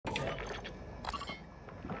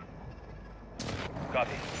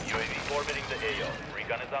Copy. UAV orbiting the AO.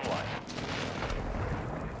 Recon is online.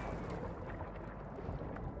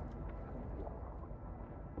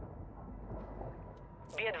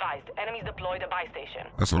 Be advised, enemies deployed a buy station.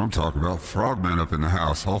 That's what I'm talking about. Frogmen up in the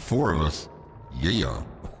house. All four of us. Yeah.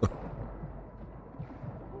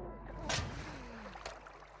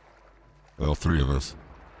 Well, three of us.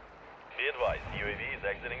 Be advised, UAV is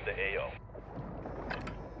exiting the AO.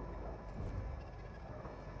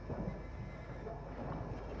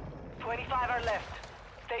 "25 are left.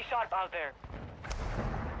 Stay sharp out there."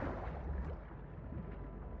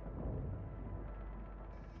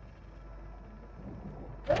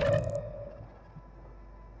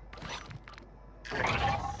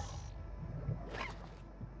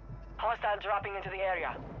 Hostile dropping into the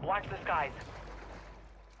area. Watch the skies.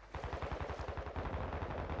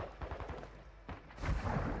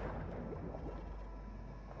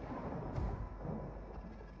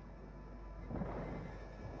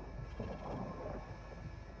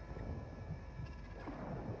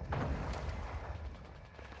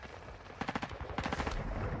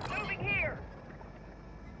 Moving here.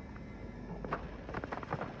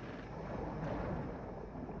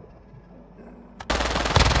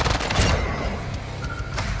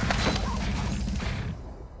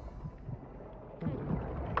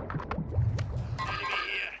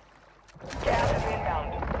 Gas is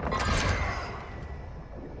inbound.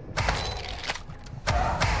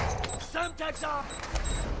 Semtex off!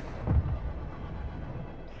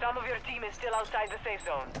 Some of your team is still outside the safe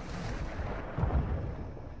zone.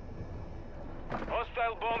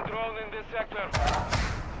 Hostile bomb drone in this sector.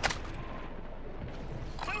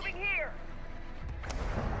 Moving here.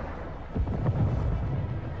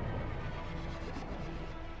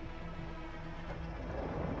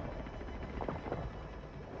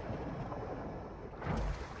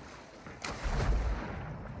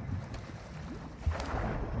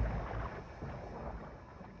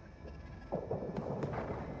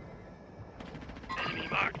 Enemy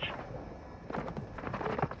marked.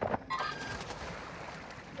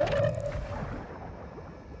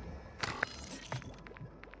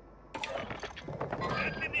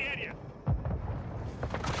 That's in the area.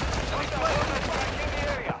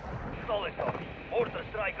 Solid copy. Mortar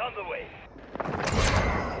strike on the way.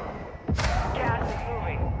 Gas is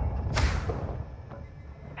moving.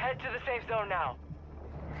 Head to the safe zone now.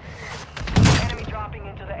 Enemy dropping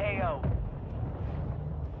into the AO.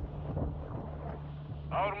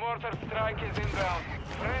 Our mortar strike is inbound.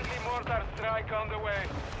 Friendly mortar strike on the way.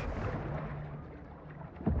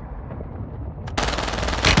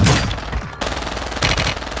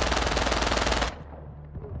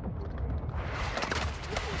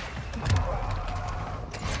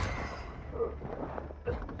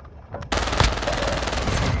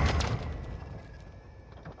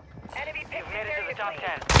 Enemy You've made it to the top 10.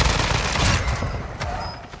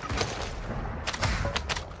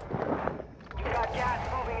 You got gas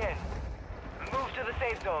moving in. Move to the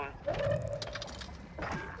safe zone.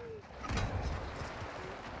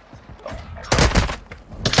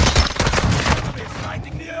 It's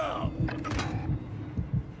lighting me up!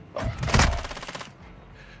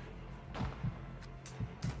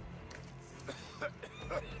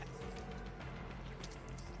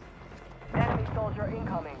 Enemy soldier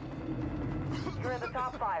incoming. You're in the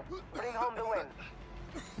top 5. Bring home the win.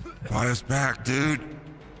 Buy us back, dude.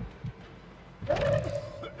 Gas is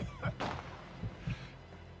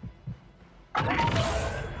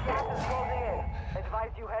closing in.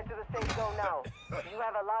 Advise you head to the safe zone now. You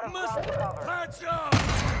have a lot of ground to cover. Let's go!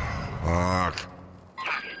 Fuck.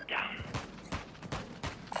 Target down.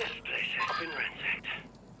 This place has been ransacked.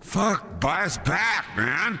 Fuck, buy us back,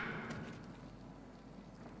 man.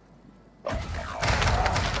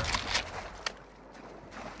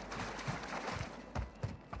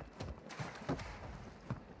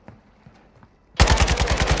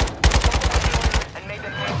 And make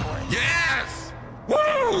them pay for it. Yes!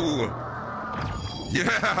 Woo!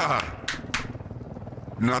 Yeah!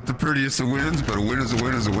 Not the prettiest of wins, but a win is a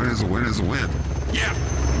win is a win is a win is a win. Yeah!